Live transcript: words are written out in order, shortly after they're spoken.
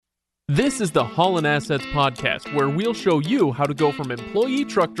This is the Holland Assets Podcast, where we'll show you how to go from employee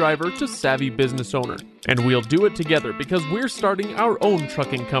truck driver to savvy business owner. And we'll do it together because we're starting our own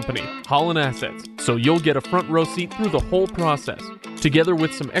trucking company, Holland Assets, so you'll get a front row seat through the whole process. Together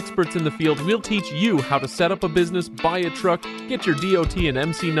with some experts in the field, we'll teach you how to set up a business, buy a truck, get your DOT and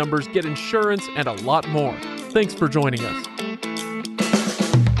MC numbers, get insurance, and a lot more. Thanks for joining us.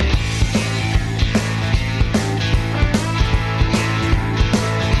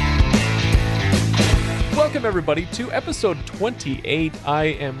 Welcome, everybody, to episode 28. I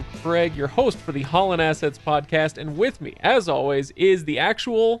am Craig, your host for the Holland Assets Podcast, and with me, as always, is the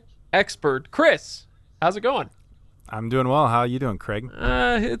actual expert, Chris. How's it going? I'm doing well. How are you doing, Craig?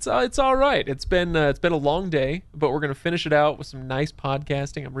 It's all right. It's been a long day, but we're going to finish it out with some nice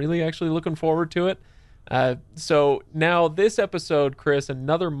podcasting. I'm really actually looking forward to it. So now this episode, Chris,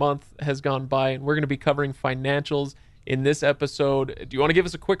 another month has gone by, and we're going to be covering financials in this episode. Do you want to give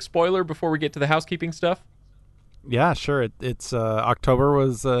us a quick spoiler before we get to the housekeeping stuff? Yeah, sure. It's October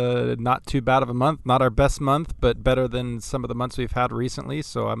was not too bad of a month. Not our best month, but better than some of the months we've had recently.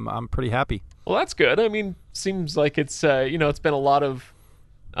 So I'm pretty happy. Well, that's good. I mean, seems like it's it's been a lot of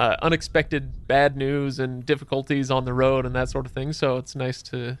unexpected bad news and difficulties on the road and that sort of thing. So it's nice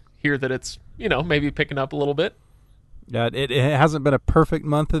to hear that it's maybe picking up a little bit. Yeah, it hasn't been a perfect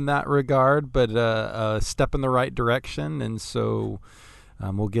month in that regard, but a step in the right direction, and so.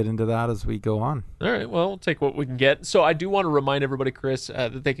 We'll get into that as we go on. All right. Well, we'll take what we can get. So I do want to remind everybody, Chris,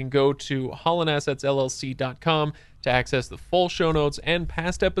 that they can go to hollandassetsllc.com to access the full show notes and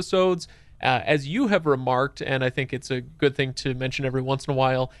past episodes. As you have remarked, and I think it's a good thing to mention every once in a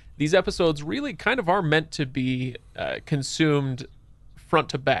while, these episodes really kind of are meant to be consumed front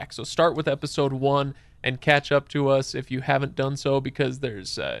to back. So start with episode 1 and catch up to us if you haven't done so, because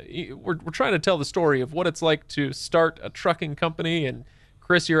there's we're trying to tell the story of what it's like to start a trucking company, and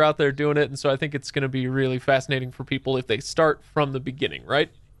Chris, you're out there doing it, and so I think it's going to be really fascinating for people if they start from the beginning, right?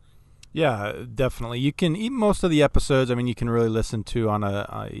 Yeah, definitely. You can, even most of the episodes, I mean, you can really listen to on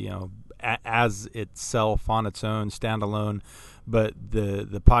as itself on its own, standalone, but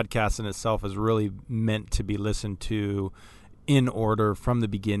the podcast in itself is really meant to be listened to in order from the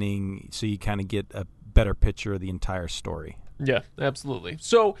beginning, so you kind of get a better picture of the entire story. Yeah, absolutely.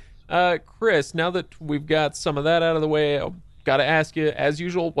 So, Chris, now that we've got some of that out of the way, got to ask you, as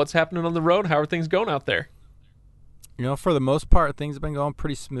usual, what's happening on the road? How are things going out there? For the most part, things have been going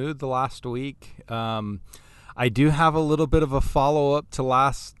pretty smooth the last week. I do have a little bit of a follow-up to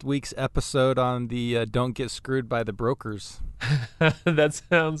last week's episode on the Don't Get Screwed by the Brokers. That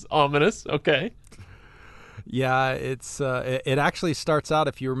sounds ominous. Okay. Yeah, it actually starts out,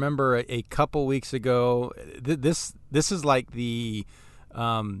 if you remember, a couple weeks ago. This is like the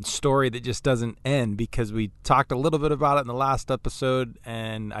story that just doesn't end, because we talked a little bit about it in the last episode,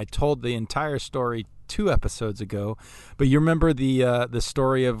 and I told the entire story 2 episodes ago. But you remember the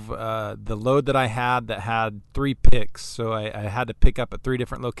story of the load that I had 3 picks, so I had to pick up at 3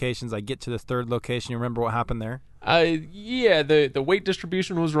 different locations. I get to the 3rd location. You remember what happened there? Yeah, the weight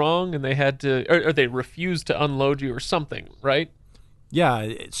distribution was wrong, and they had to, or they refused to unload you or something, right?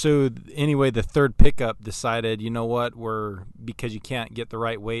 Yeah, so anyway, the 3rd pickup decided, you know what, because you can't get the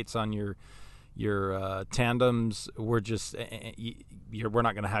right weights on your tandems, we're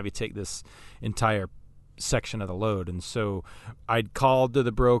not going to have you take this entire section of the load. And so I'd called to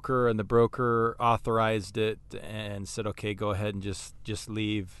the broker, and the broker authorized it and said, okay, go ahead and just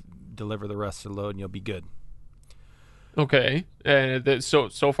leave, deliver the rest of the load, and you'll be good. Okay,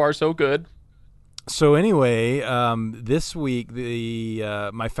 so far so good. So anyway, this week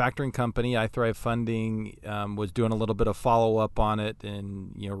my factoring company, iThrive Funding, was doing a little bit of follow up on it,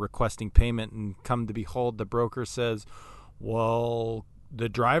 and requesting payment. And come to behold, the broker says, "Well, the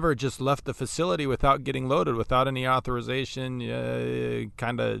driver just left the facility without getting loaded, without any authorization."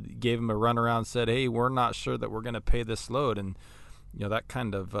 Kind of gave him a runaround, said, "Hey, we're not sure that we're going to pay this load," and that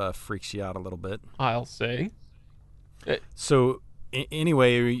kind of freaks you out a little bit, I'll say. So.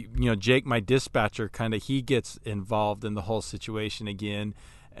 Anyway, Jake, my dispatcher, he gets involved in the whole situation again,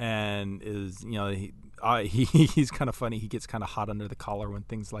 and is, he's kind of funny. He gets kind of hot under the collar when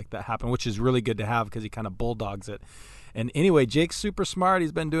things like that happen, which is really good to have, because he kind of bulldogs it. And anyway, Jake's super smart.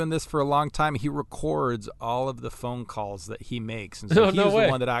 He's been doing this for a long time. He records all of the phone calls that he makes, and so he is the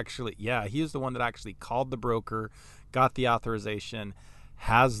one that actually called the broker, got the authorization,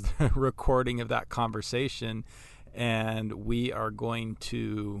 has the recording of that conversation. And we are going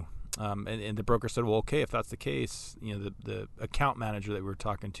to, and the broker said, well, okay, if that's the case, the account manager that we were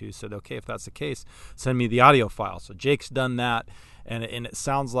talking to said, okay, if that's the case, send me the audio file. So Jake's done that, and it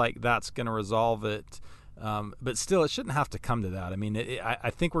sounds like that's going to resolve it. But still, it shouldn't have to come to that. I mean,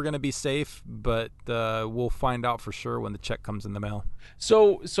 I think we're going to be safe, but we'll find out for sure when the check comes in the mail.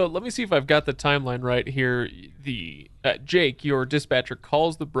 So let me see if I've got the timeline right here. Jake, your dispatcher,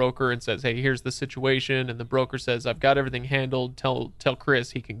 calls the broker and says, "Hey, here's the situation," and the broker says, "I've got everything handled. Tell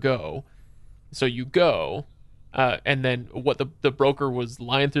Chris he can go." So you go, and then what? The broker was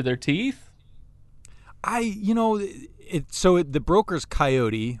lying through their teeth. The broker's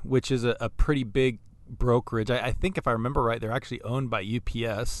Coyote, which is a pretty big brokerage. I think if I remember right, they're actually owned by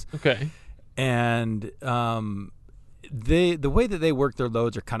UPS. Okay. And the way that they work their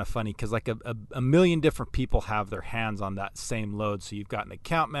loads are kind of funny because like a million different people have their hands on that same load. So you've got an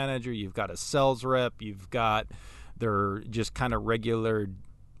account manager, you've got a sales rep, you've got their just kind of regular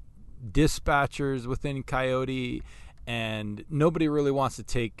dispatchers within Coyote. And nobody really wants to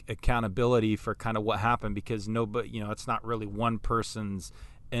take accountability for kind of what happened because it's not really one person's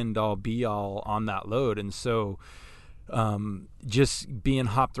end all be all on that load. And so just being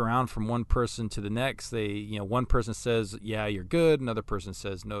hopped around from one person to the next, one person says, "Yeah, you're good." Another person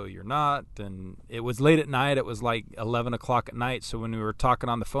says, "No, you're not." And it was late at night. It was like 11 o'clock at night. So when we were talking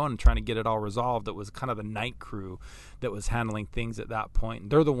on the phone and trying to get it all resolved, it was kind of the night crew that was handling things at that point.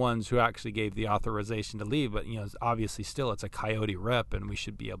 And they're the ones who actually gave the authorization to leave. But, obviously still it's a Coyote rep and we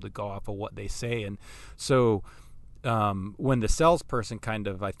should be able to go off of what they say. And so when the salesperson kind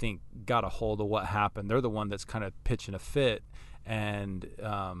of, I think, got a hold of what happened, they're the one that's kind of pitching a fit. And,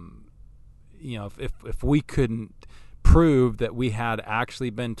 if we couldn't prove that we had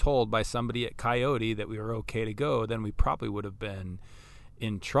actually been told by somebody at Coyote that we were okay to go, then we probably would have been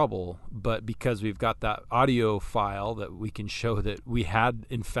in trouble. But because we've got that audio file that we can show that we had,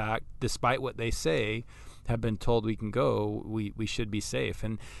 in fact, despite what they say, have been told we can go, we should be safe.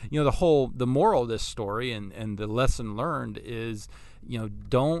 And the moral of this story and the lesson learned is,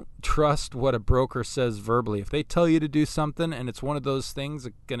 don't trust what a broker says verbally. If they tell you to do something and it's one of those things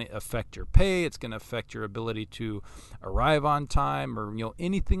that's going to affect your pay, it's going to affect your ability to arrive on time, or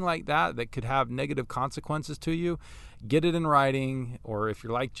anything like that could have negative consequences to you, get it in writing. Or if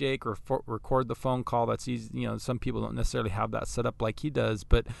you're like Jake, record the phone call. That's easy. Some people don't necessarily have that set up like he does,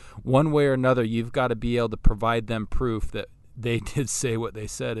 but one way or another, you've got to be able to provide them proof that they did say what they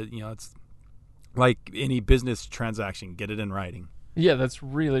said. It's like any business transaction, get it in writing. Yeah, that's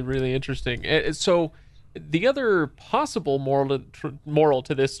really, really interesting. So the other possible moral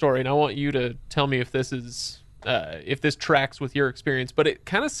to this story, and I want you to tell me if this tracks with your experience, but it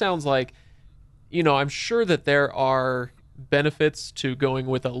kind of sounds like, I'm sure that there are benefits to going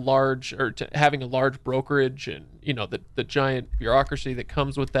with to having a large brokerage and, the giant bureaucracy that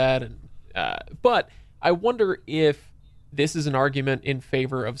comes with that. And but I wonder if this is an argument in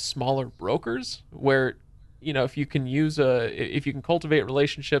favor of smaller brokers where, if you can cultivate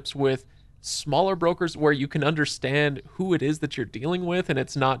relationships with smaller brokers where you can understand who it is that you're dealing with, and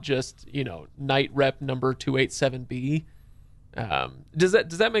it's not just, night rep number 287B. Does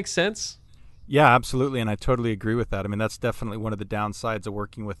that make sense? Yeah, absolutely. And I totally agree with that. I mean, that's definitely one of the downsides of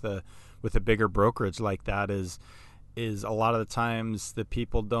working with a bigger brokerage like that is a lot of the times the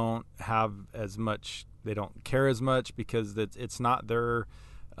people don't have as much, they don't care as much because it's not their,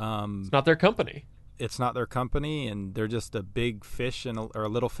 it's not their company. It's not their company, and they're just a big fish or a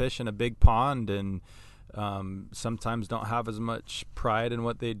little fish in a big pond, and sometimes don't have as much pride in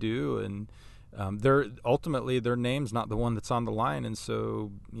what they do, and they're ultimately their name's not the one that's on the line, and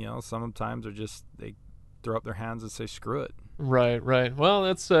so sometimes they throw up their hands and say screw it. Right. Well,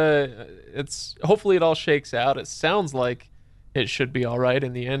 it's hopefully it all shakes out. It sounds like it should be all right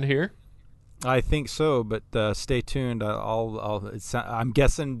in the end here. I think so, but stay tuned. I'm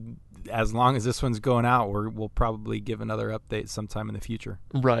guessing as long as this one's going out, we'll probably give another update sometime in the future.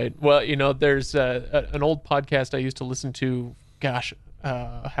 Right. Well, there's an old podcast I used to listen to. Gosh,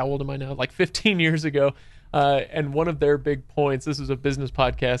 how old am I now? Like 15 years ago. And one of their big points, this was a business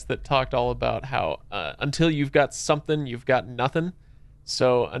podcast that talked all about how until you've got something, you've got nothing.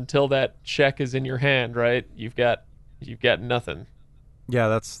 So until that check is in your hand, right, you've got nothing. Yeah,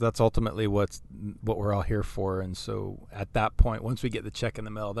 that's ultimately what we're all here for. And so at that point, once we get the check in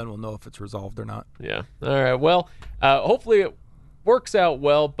the mail, then we'll know if it's resolved or not. Yeah. All right. Well, hopefully it works out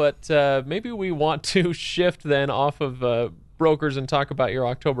well, but maybe we want to shift then off of brokers and talk about your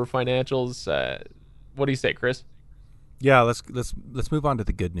October financials. What do you say, Chris? Yeah, let's move on to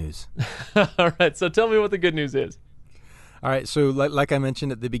the good news. All right. So tell me what the good news is. All right, so like I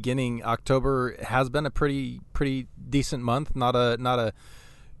mentioned at the beginning, October has been a pretty decent month. Not a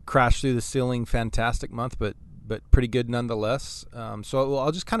crash through the ceiling, fantastic month, but pretty good nonetheless. So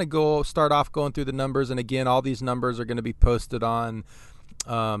I'll just kind of start off going through the numbers, and again, all these numbers are going to be posted on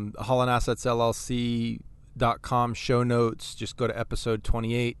Holland Assets LLC halanassets.com show notes. Just go to episode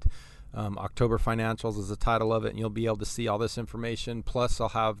 28. October Financials is the title of it, and you'll be able to see all this information. Plus, I'll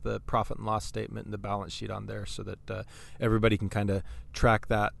have the profit and loss statement and the balance sheet on there so that everybody can kind of track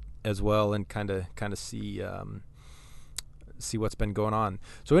that as well and kind of see what's been going on.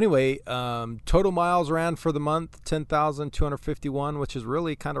 So anyway, total miles ran for the month 10,251, which is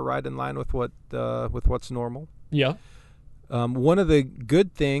really kind of right in line with what's normal. Yeah. One of the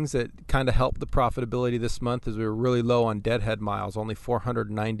good things that kind of helped the profitability this month is we were really low on deadhead miles, only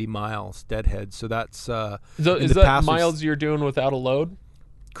 490 miles deadhead. So that's so is that miles you're doing without a load?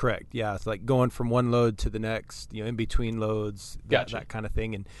 Correct. Yeah, it's like going from one load to the next, in between loads, that kind of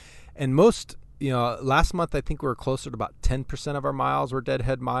thing. And most, last month I think we were closer to about 10% of our miles were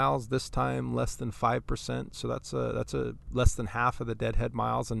deadhead miles. This time less than 5%. So that's a less than half of the deadhead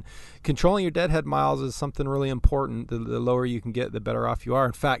miles. And controlling your deadhead miles is something really important. The lower you can get, the better off you are.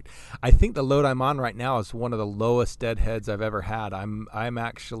 In fact, I think the load I'm on right now is one of the lowest deadheads I've ever had. I'm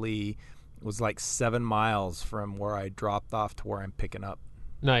actually was like 7 miles from where I dropped off to where I'm picking up.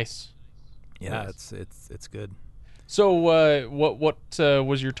 Nice. Yeah, nice. It's good. So what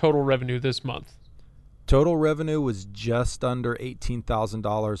was your total revenue this month? Total revenue was just under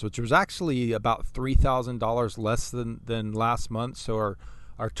 $18,000, which was actually about $3,000 less than last month. So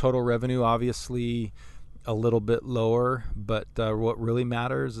our total revenue obviously a little bit lower, but what really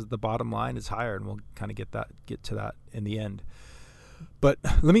matters is the bottom line is higher, and we'll kind of get to that in the end. But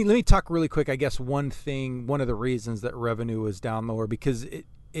let me talk really quick. I guess one of the reasons that revenue was down lower, because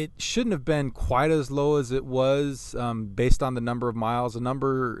it shouldn't have been quite as low as it was based on the number of miles.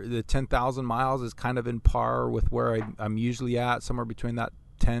 The 10,000 miles is kind of in par with where I'm usually at, somewhere between that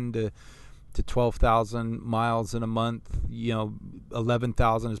 10 to 12,000 miles in a month.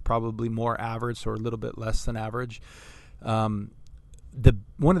 11,000 is probably more average, or a little bit less than average.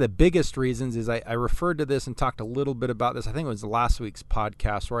 One of the biggest reasons is I referred to this and talked a little bit about this. I think it was last week's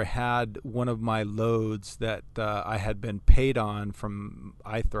podcast, where I had one of my loads that I had been paid on from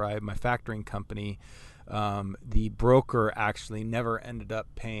iThrive, my factoring company. The broker actually never ended up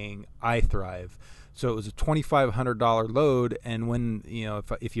paying iThrive. So it was a $2,500 load. And when,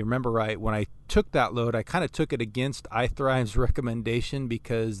 if you remember right, when I took that load, I kind of took it against iThrive's recommendation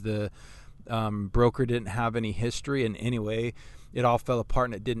because the broker didn't have any history. And anyway, it all fell apart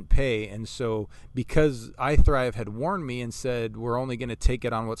and it didn't pay. And so because iThrive had warned me and said, we're only going to take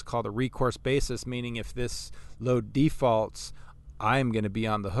it on what's called a recourse basis, meaning if this load defaults, I'm going to be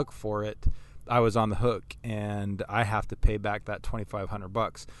on the hook for it. I was on the hook and I have to pay back that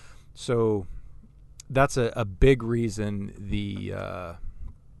 $2,500. So that's a big reason the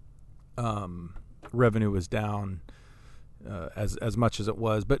revenue was down as much as it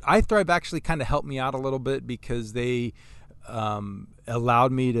was. But iThrive actually kind of helped me out a little bit, because they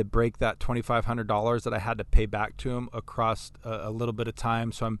allowed me to break that $2,500 that I had to pay back to them across a little bit of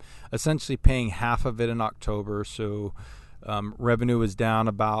time. So I'm essentially paying half of it in October. So revenue was down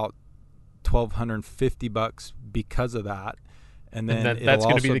about $1,250 because of that. And then that's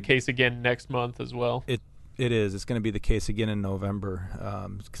going to be the case again next month as well. It is. It's going to be the case again in November,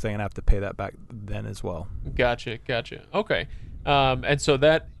 because I'm going to have to pay that back then as well. Gotcha. Okay. And so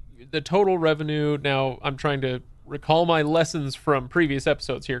the total revenue, now I'm trying to recall my lessons from previous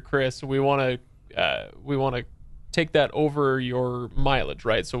episodes here, Chris. We want to take that over your mileage,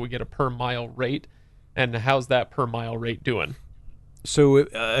 right? So we get a per mile rate. And how's that per mile rate doing? So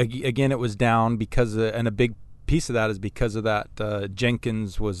again, it was down because and a big piece of that is because of that.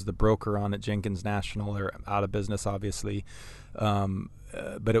 Jenkins was the broker on it. Jenkins National, they're out of business, obviously.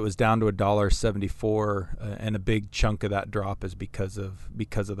 But it was down to $1.74, and a big chunk of that drop is because of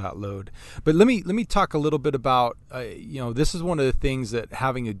that load. But let me talk a little bit about this is one of the things that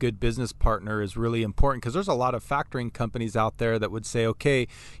having a good business partner is really important, because there's a lot of factoring companies out there that would say, okay,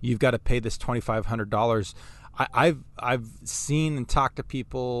 you've got to pay this $2,500. I've seen and talked to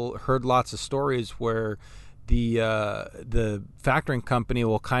people, heard lots of stories where the factoring company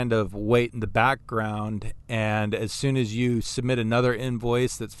will kind of wait in the background, and as soon as you submit another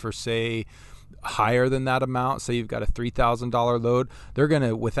invoice that's for, say, higher than that amount, say you've got a $3,000 load, they're going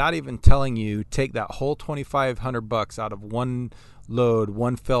to, without even telling you, take that whole $2,500 out of one load,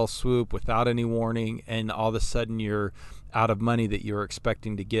 one fell swoop, without any warning, and all of a sudden you're out of money that you're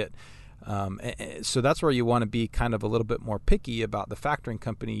expecting to get. So that's where you want to be kind of a little bit more picky about the factoring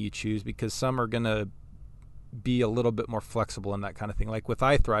company you choose, because some are going to be a little bit more flexible in that kind of thing. Like with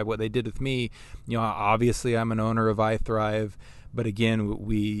iThrive, what they did with me, obviously I'm an owner of iThrive, But again,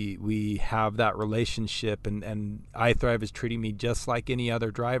 we have that relationship, and iThrive is treating me just like any other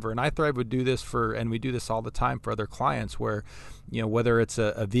driver. And iThrive would do this and we do this all the time for other clients, where, whether it's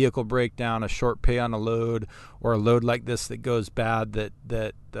a vehicle breakdown, a short pay on a load, or a load like this that goes bad,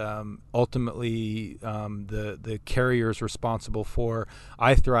 that ultimately the carrier is responsible for,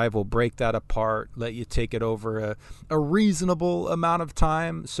 iThrive will break that apart, let you take it over a reasonable amount of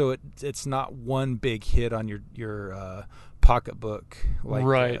time, so it's not one big hit on your pocketbook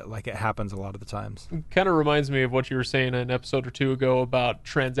like it happens a lot of the times. Kind of reminds me of what you were saying an episode or two ago about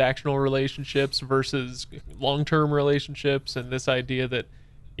transactional relationships versus long-term relationships, and this idea that,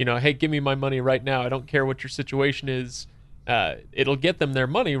 hey, give me my money right now. I don't care what your situation is. It'll get them their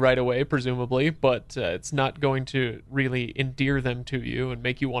money right away, presumably, but it's not going to really endear them to you and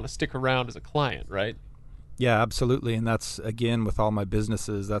make you want to stick around as a client, right? Yeah, absolutely. And that's, again, with all my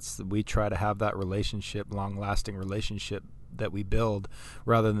businesses, we try to have that relationship, long-lasting relationship that we build,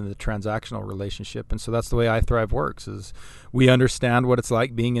 rather than the transactional relationship. And so that's the way iThrive works, is we understand what it's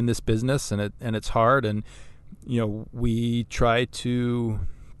like being in this business, and it's hard. And, we try to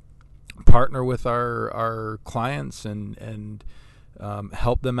partner with our clients and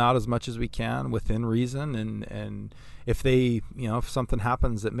help them out as much as we can within reason. And if they, if something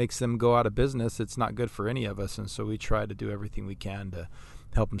happens that makes them go out of business, it's not good for any of us. And so we try to do everything we can to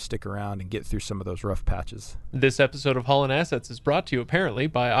help them stick around and get through some of those rough patches. This episode of Holland Assets is brought to you apparently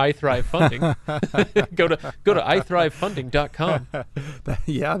by iThrive Funding. go to ithrivefunding.com.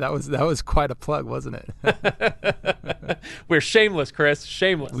 Yeah, that was quite a plug, wasn't it? We're shameless, Chris.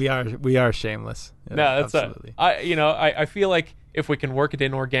 Shameless. We are shameless. Yeah, no, that's absolutely. I feel like if we can work it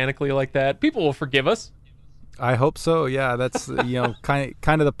in organically like that, people will forgive us. I hope so. Yeah, that's kind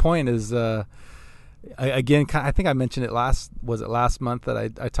of the point is. Again, I think I mentioned it last month that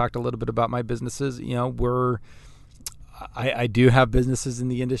I talked a little bit about my businesses. I do have businesses in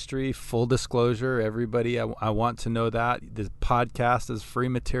the industry, full disclosure. Everybody, I want to know that. The podcast is free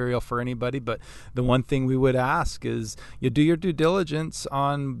material for anybody, but the one thing we would ask is you do your due diligence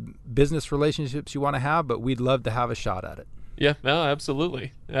on business relationships you want to have, but we'd love to have a shot at it. Yeah, no,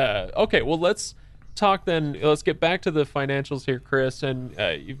 absolutely. Okay, well, let's talk then. Let's get back to the financials here, Chris. And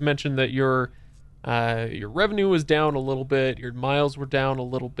you've mentioned that your revenue was down a little bit, your miles were down a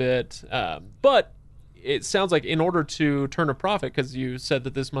little bit, but it sounds like in order to turn a profit, because you said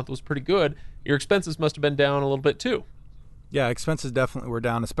that this month was pretty good, your expenses must have been down a little bit too. Yeah, expenses definitely were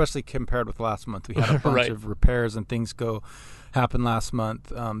down, especially compared with last month. We had a bunch of repairs and things happen last month.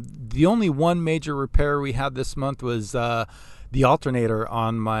 The only one major repair we had this month was the alternator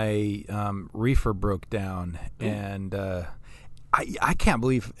on my reefer broke down, and I can't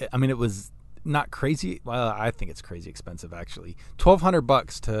believe. I mean, it was not crazy. Well, I think it's crazy expensive actually.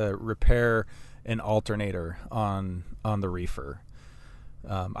 $1,200 to repair an alternator on the reefer.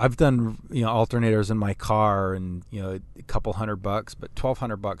 I've done alternators in my car, and a couple $100, but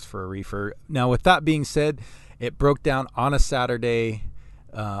 $1,200 for a reefer. Now, with that being said, it broke down on a Saturday,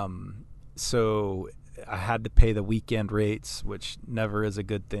 so I had to pay the weekend rates, which never is a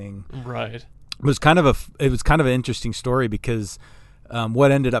good thing. Right. It was kind of an interesting story because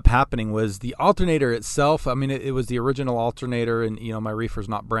what ended up happening was the alternator itself. I mean, it was the original alternator, and my reefer's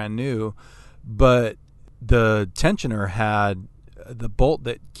not brand new, but the tensioner had the bolt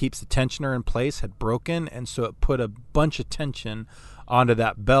that keeps the tensioner in place had broken, and so it put a bunch of tension onto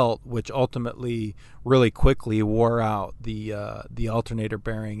that belt, which ultimately really quickly wore out the alternator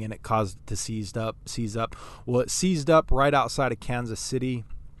bearing, and it caused it to seize up. Well, it seized up right outside of Kansas City,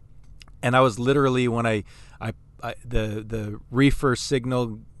 and I was literally, when the reefer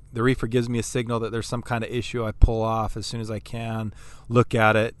signal, the reefer gives me a signal that there's some kind of issue. I pull off as soon as I can, look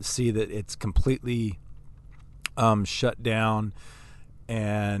at it, see that it's completely shut down,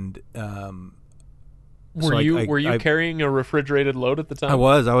 and were you carrying a refrigerated load at the time? I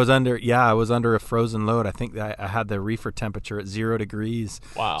was under a frozen load. I think I had the reefer temperature at 0 degrees.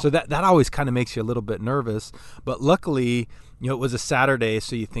 Wow. So that always kind of makes you a little bit nervous. But luckily, it was a Saturday,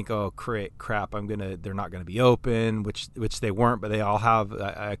 so you think, oh crap, they're not gonna be open, which they weren't, but they all have.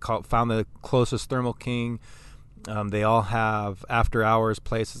 Found the closest Thermo King. They all have after hours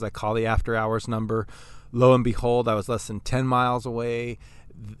places. I call the after hours number. Lo and behold, I was less than 10 miles away.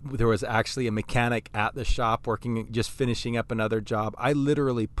 There was actually a mechanic at the shop just finishing up another job. I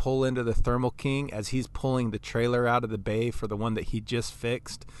literally pull into the Thermo King as he's pulling the trailer out of the bay for the one that he just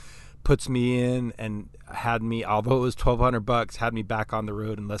fixed, puts me in, and had me, although it was $1,200, had me back on the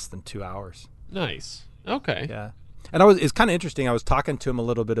road in less than 2 hours. Nice. Okay. Yeah. And it's kind of interesting. I was talking to him a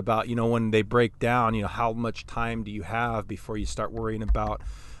little bit about, when they break down, how much time do you have before you start worrying about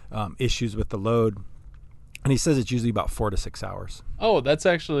issues with the load? And he says it's usually about 4 to 6 hours. Oh, that's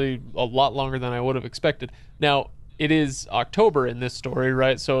actually a lot longer than I would have expected. Now, it is October in this story,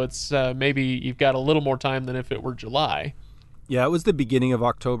 right? So it's maybe you've got a little more time than if it were July. Yeah, it was the beginning of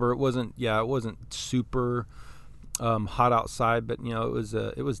October. It wasn't super hot outside, but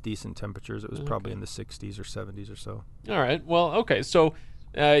it was decent temperatures. It was probably in the 60s or 70s or so. All right. Well, okay. So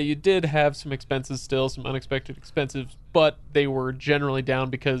you did have some expenses still, some unexpected expenses, but they were generally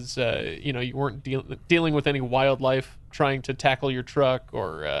down because you weren't dealing with any wildlife trying to tackle your truck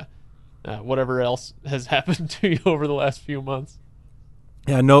or whatever else has happened to you over the last few months.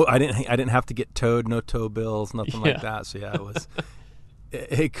 Yeah, no, I didn't have to get towed, no tow bills, nothing like that. So yeah, it was.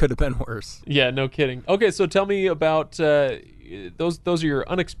 It could have been worse. Yeah, no kidding. Okay, so tell me about those are your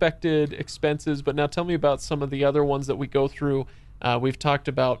unexpected expenses, but now tell me about some of the other ones that we go through. We've talked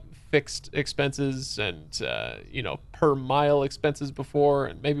about fixed expenses and per mile expenses before,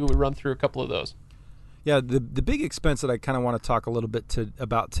 and maybe we run through a couple of those. Yeah, the big expense that I kind of want to talk a little bit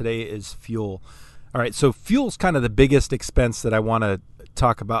about today is fuel. All right, so fuel's kind of the biggest expense that I want to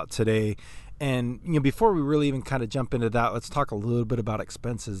talk about today. And before we really even kind of jump into that, let's talk a little bit about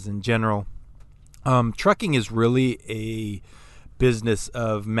expenses in general. Trucking is really a business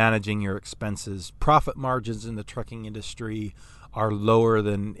of managing your expenses. Profit margins in the trucking industry are lower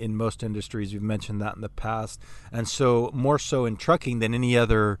than in most industries. We've mentioned that in the past. And so more so in trucking than any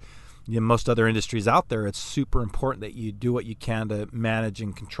other, most other industries out there, it's super important that you do what you can to manage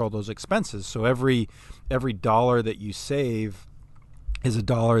and control those expenses. So every dollar that you save is a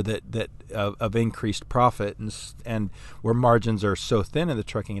dollar that of increased profit, and where margins are so thin in the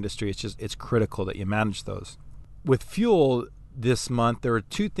trucking industry, it's critical that you manage those. With fuel this month, there were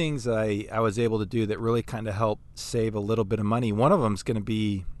two things that I was able to do that really kind of help save a little bit of money. One of them is going to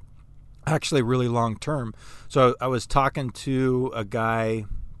be actually really long term. So I was talking to a guy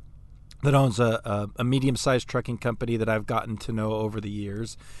that owns a medium-sized trucking company that I've gotten to know over the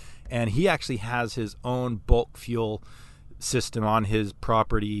years, and he actually has his own bulk fuel system on his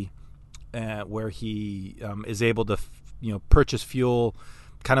property where he is able to purchase fuel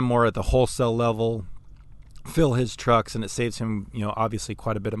kind of more at the wholesale level, fill his trucks, and it saves him obviously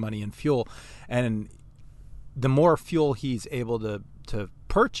quite a bit of money in fuel. And the more fuel he's able to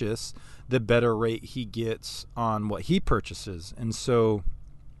purchase, the better rate he gets on what he purchases. And so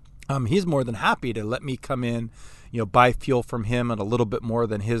he's more than happy to let me come in, buy fuel from him at a little bit more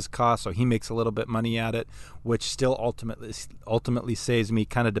than his cost, so he makes a little bit money at it, which still ultimately saves me,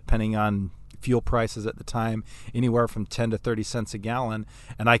 kind of depending on fuel prices at the time, anywhere from 10 to 30 cents a gallon,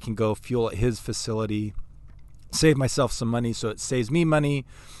 and I can go fuel at his facility, save myself some money, so it saves me money.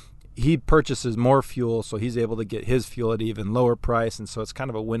 He purchases more fuel, so he's able to get his fuel at an even lower price, and so it's kind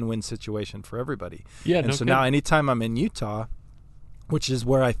of a win-win situation for everybody. Yeah, and so now anytime I'm in Utah, which is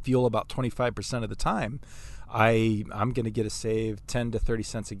where I fuel about 25% of the time, I'm going to get a save 10 to 30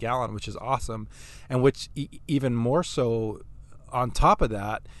 cents a gallon, which is awesome. And which even more so on top of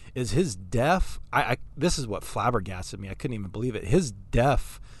that is his DEF. This is what flabbergasted me. I couldn't even believe it. His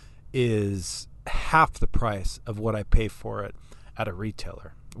DEF is half the price of what I pay for it at a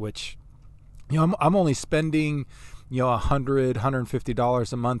retailer, which, I'm only spending,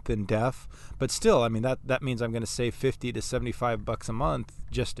 $150 a month in DEF, but still, I mean, that means I'm going to save $50 to $75 a month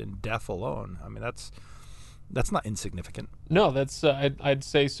just in DEF alone. I mean, that's not insignificant. No, that's I'd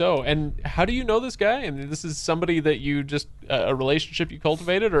say so. And how do you know this guy? I mean, this is somebody that you just a relationship you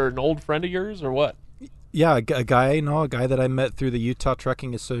cultivated, or an old friend of yours, or what? Yeah, a guy that I met through the Utah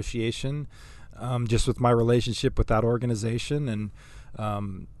Trucking Association, just with my relationship with that organization, and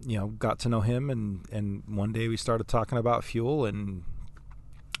got to know him, and one day we started talking about fuel, and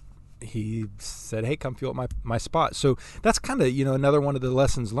he said, "Hey, come fuel at my spot." So that's kind of another one of the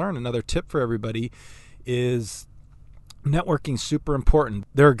lessons learned. Another tip for everybody is networking super important.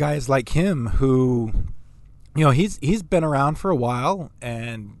 There are guys like him who, he's been around for a while,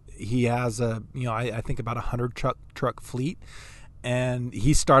 and he has I think about 100 truck fleet, and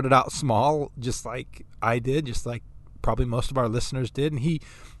he started out small, just like I did, just like probably most of our listeners did, and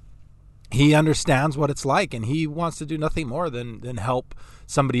he understands what it's like, and he wants to do nothing more than help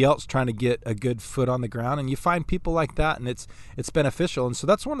somebody else trying to get a good foot on the ground. And you find people like that, and it's beneficial. And so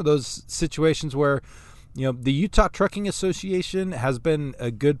that's one of those situations where the Utah Trucking Association has been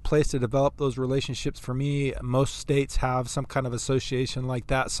a good place to develop those relationships for me. Most states have some kind of association like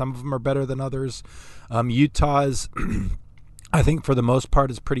that. Some of them are better than others. Utah's, I think for the most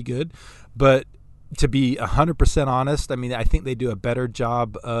part, is pretty good. But to be 100% honest, I mean, I think they do a better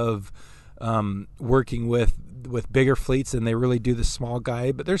job of working with bigger fleets than they really do the small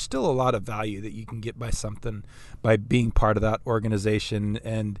guy, but there's still a lot of value that you can get by being part of that organization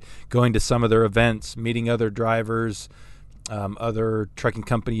and going to some of their events, meeting other drivers, other trucking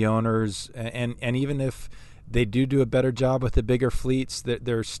company owners, and even if they do a better job with the bigger fleets,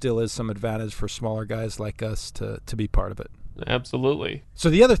 there still is some advantage for smaller guys like us to be part of it. Absolutely. So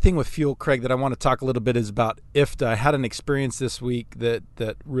the other thing with fuel, Craig, that I want to talk a little bit is about IFTA. I had an experience this week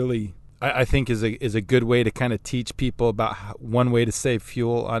that really I think is a good way to kind of teach people about one way to save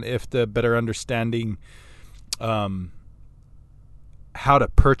fuel on IFTA, better understanding how to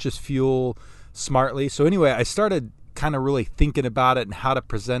purchase fuel smartly. So anyway, I started kind of really thinking about it and how to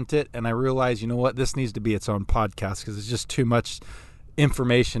present it, and I realized, you know what, this needs to be its own podcast because it's just too much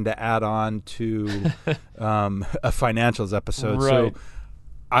information to add on to a financials episode. Right. So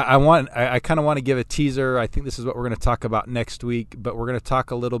I kind of want to give a teaser. I think this is what we're going to talk about next week, but we're going to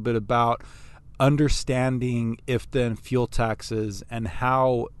talk a little bit about understanding IFTA and fuel taxes and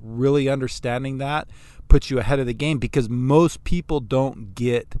how really understanding that puts you ahead of the game, because most people don't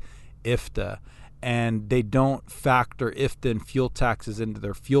get IFTA and they don't factor IFTA and fuel taxes into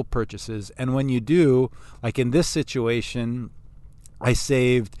their fuel purchases. And when you do, like in this situation, I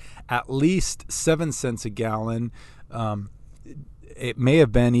saved at least 7 cents a gallon. It may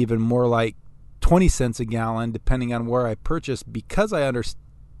have been even more like 20 cents a gallon, depending on where I purchased, because I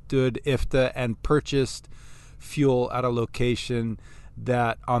understood IFTA and purchased fuel at a location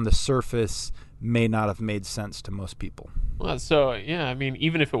that on the surface may not have made sense to most people. Well, so, yeah, I mean,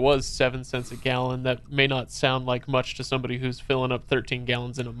 even if it was 7 cents a gallon, that may not sound like much to somebody who's filling up 13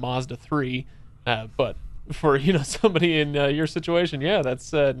 gallons in a Mazda 3, but for somebody in your situation, yeah,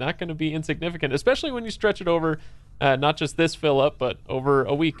 that's not going to be insignificant, especially when you stretch it over not just this fill up, but over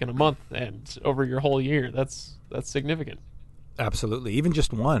a week and a month and over your whole year. That's significant. Absolutely. Even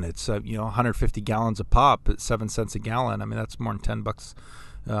just one, it's 150 gallons a pop at 7 cents a gallon. I mean, that's more than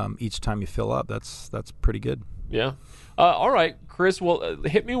 $10 each time you fill up. That's pretty good. Yeah. All right, Chris. Well,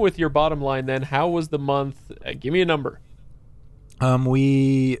 hit me with your bottom line then. How was the month? Give me a number.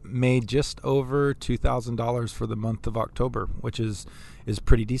 We made just over $2,000 for the month of October, which is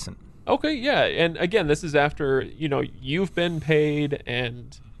pretty decent. Okay, yeah, and again, this is after you've been paid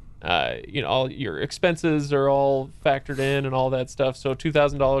and all your expenses are all factored in and all that stuff. So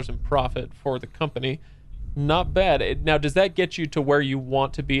 $2,000 in profit for the company, not bad. Now, does that get you to where you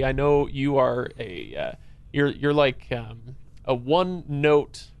want to be? I know you are you're like a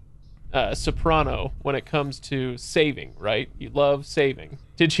one-note soprano when it comes to saving, right? You love saving.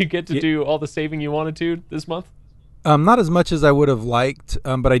 Did you get to do all the saving you wanted to this month? Not as much as I would have liked,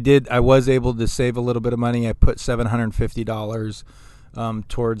 but I was able to save a little bit of money. I put $750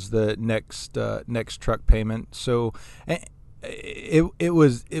 towards the next truck payment. So it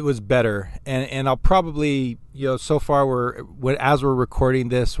was better, and I'll probably so far as we're recording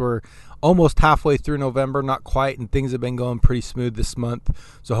this, we're almost halfway through November, not quite, and things have been going pretty smooth this month.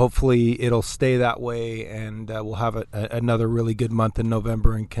 So hopefully it'll stay that way, and we'll have another really good month in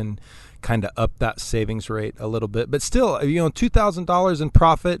November and can kind of up that savings rate a little bit. But still, $2,000 in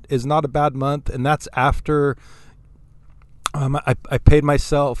profit is not a bad month, and that's after I paid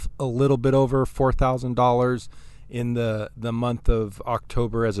myself a little bit over $4,000 in the month of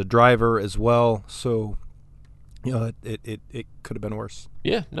October as a driver as well. So it could have been worse.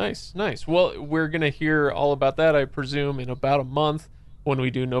 Yeah, nice. Well, we're going to hear all about that, I presume, in about a month when we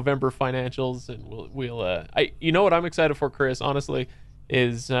do November financials, and we'll you know what I'm excited for, Chris, honestly,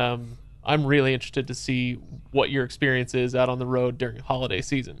 is I'm really interested to see what your experience is out on the road during holiday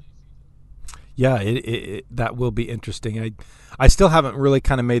season. Yeah, that will be interesting. I still haven't really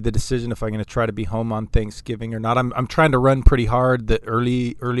kind of made the decision if I'm going to try to be home on Thanksgiving or not. I'm trying to run pretty hard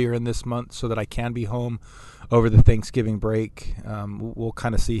earlier in this month so that I can be home over the Thanksgiving break. We'll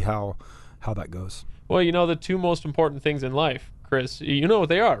kind of see how that goes. Well, the two most important things in life, Chris, you know what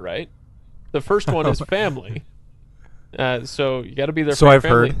they are, right? The first one is family. So you got to be there for your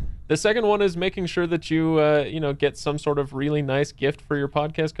family. I've heard. The second one is making sure that you get some sort of really nice gift for your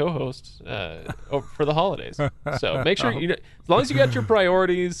podcast co-host for the holidays. So make sure as long as you got your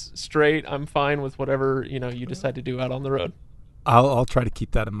priorities straight, I'm fine with whatever you decide to do out on the road. I'll try to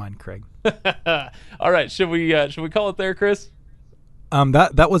keep that in mind, Craig. All right, should we call it there, Chris?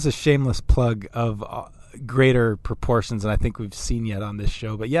 That was a shameless plug of greater proportions than I think we've seen yet on this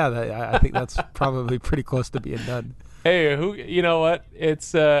show. But yeah, I think that's probably pretty close to being done. Hey, you know what?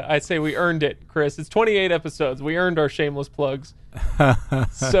 It's I'd say we earned it, Chris. It's 28 episodes. We earned our shameless plugs.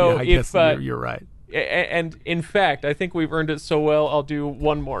 So I guess you're right. And in fact, I think we've earned it so well, I'll do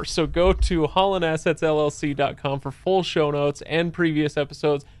one more. So go to hollandassetsllc.com for full show notes and previous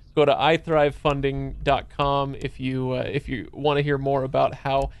episodes. Go to ithrivefunding.com if you want to hear more about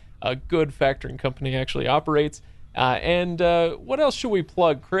how a good factoring company actually operates. And what else should we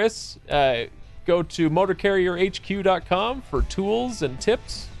plug, Chris? Go to motorcarrierhq.com for tools and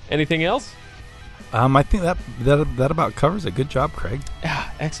tips. Anything else? I think that about covers it. Good job, Craig.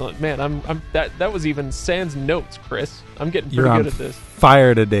 Yeah, excellent, man. I'm that was even sans notes, Chris. I'm getting pretty You're good on at this.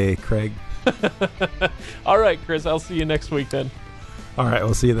 Fire today, Craig. All right, Chris. I'll see you next week then. All right,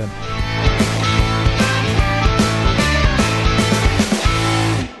 we'll see you then.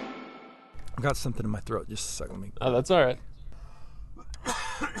 I've got something in my throat. Just a second. Oh, that's all right.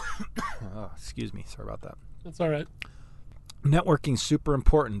 Oh, excuse me. Sorry about that. That's all right. Networking's super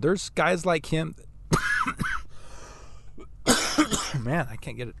important. There's guys like him. Man, I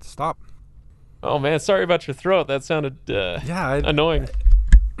can't get it to stop. Oh man, sorry about your throat. That sounded annoying.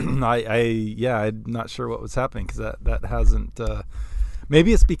 I'm not sure what was happening because that hasn't.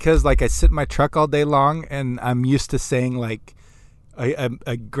 Maybe it's because like I sit in my truck all day long and I'm used to saying like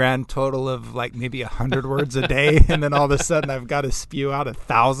a grand total of like maybe 100 words a day, and then all of a sudden I've got to spew out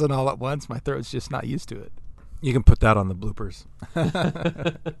 1,000 all at once. My throat's just not used to it. You can put that on the bloopers.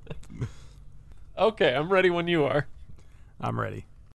 Okay, I'm ready when you are. I'm ready.